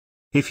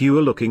If you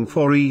are looking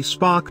for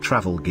eSpark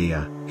travel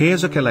gear,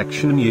 here's a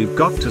collection you've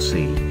got to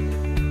see.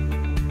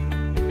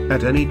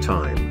 At any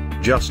time,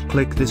 just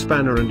click this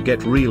banner and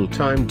get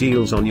real-time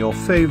deals on your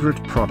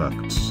favorite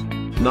products.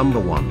 Number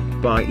 1,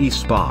 by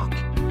eSpark.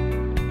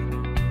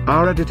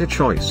 Our editor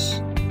choice,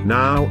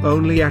 now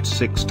only at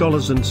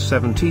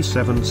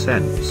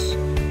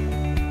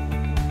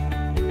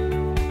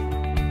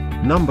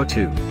 $6.77. Number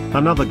 2,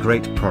 another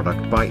great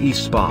product by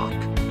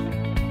eSpark.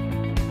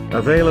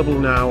 Available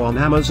now on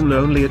Amazon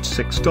only at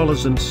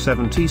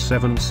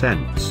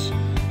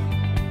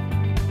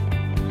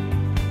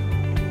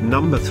 $6.77.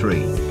 Number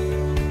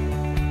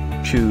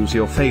 3. Choose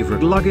your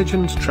favorite luggage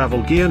and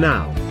travel gear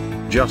now.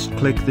 Just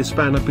click this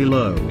banner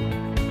below.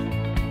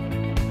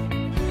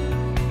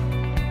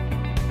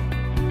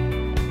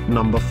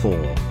 Number 4.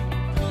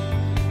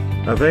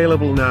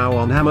 Available now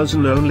on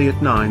Amazon only at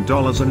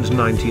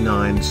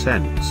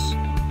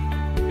 $9.99.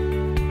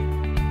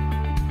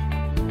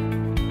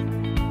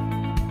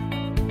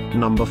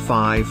 Number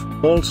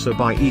 5, also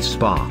by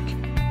eSpark.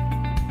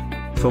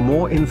 For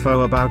more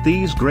info about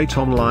these great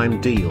online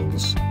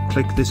deals,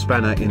 click this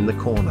banner in the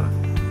corner.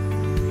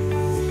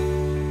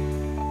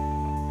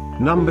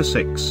 Number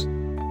 6.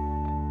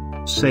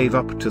 Save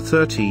up to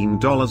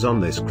 $13 on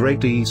this great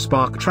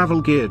eSpark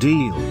travel gear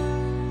deal.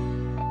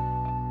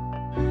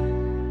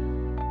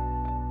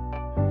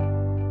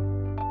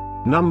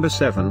 Number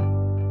 7.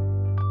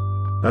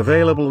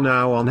 Available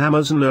now on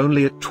Amazon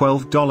only at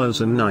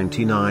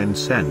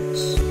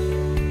 $12.99.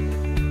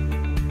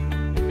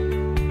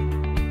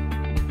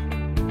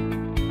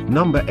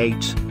 Number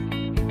 8,